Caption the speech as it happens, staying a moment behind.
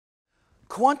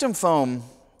Quantum foam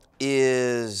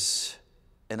is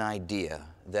an idea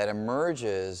that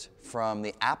emerges from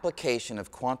the application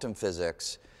of quantum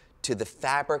physics to the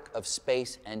fabric of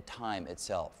space and time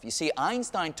itself. You see,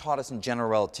 Einstein taught us in general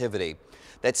relativity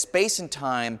that space and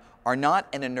time are not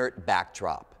an inert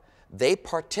backdrop. They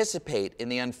participate in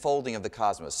the unfolding of the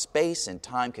cosmos. Space and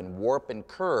time can warp and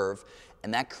curve,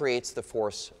 and that creates the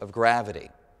force of gravity.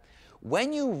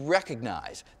 When you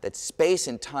recognize that space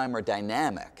and time are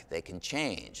dynamic, they can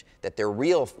change, that they're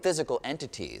real physical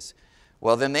entities,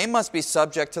 well, then they must be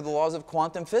subject to the laws of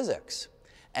quantum physics.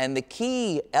 And the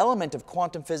key element of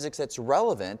quantum physics that's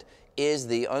relevant is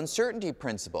the uncertainty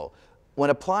principle.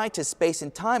 When applied to space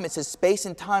and time, it says space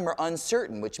and time are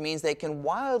uncertain, which means they can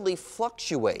wildly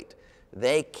fluctuate.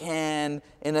 They can,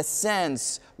 in a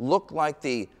sense, look like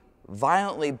the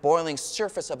violently boiling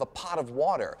surface of a pot of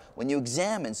water when you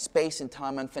examine space and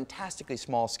time on fantastically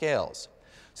small scales.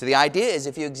 So the idea is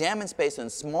if you examine space on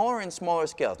smaller and smaller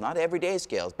scales, not everyday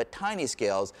scales, but tiny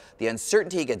scales, the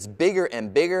uncertainty gets bigger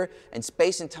and bigger, and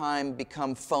space and time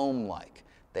become foam-like.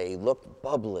 They look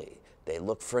bubbly. They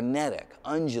look frenetic,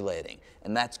 undulating,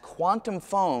 and that's quantum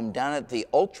foam down at the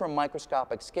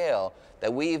ultra-microscopic scale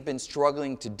that we've been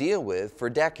struggling to deal with for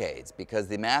decades because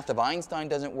the math of Einstein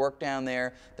doesn't work down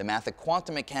there, the math of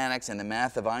quantum mechanics and the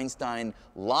math of Einstein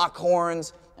lock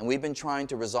horns, and we've been trying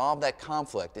to resolve that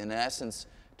conflict in essence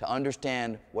to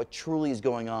understand what truly is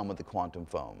going on with the quantum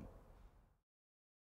foam.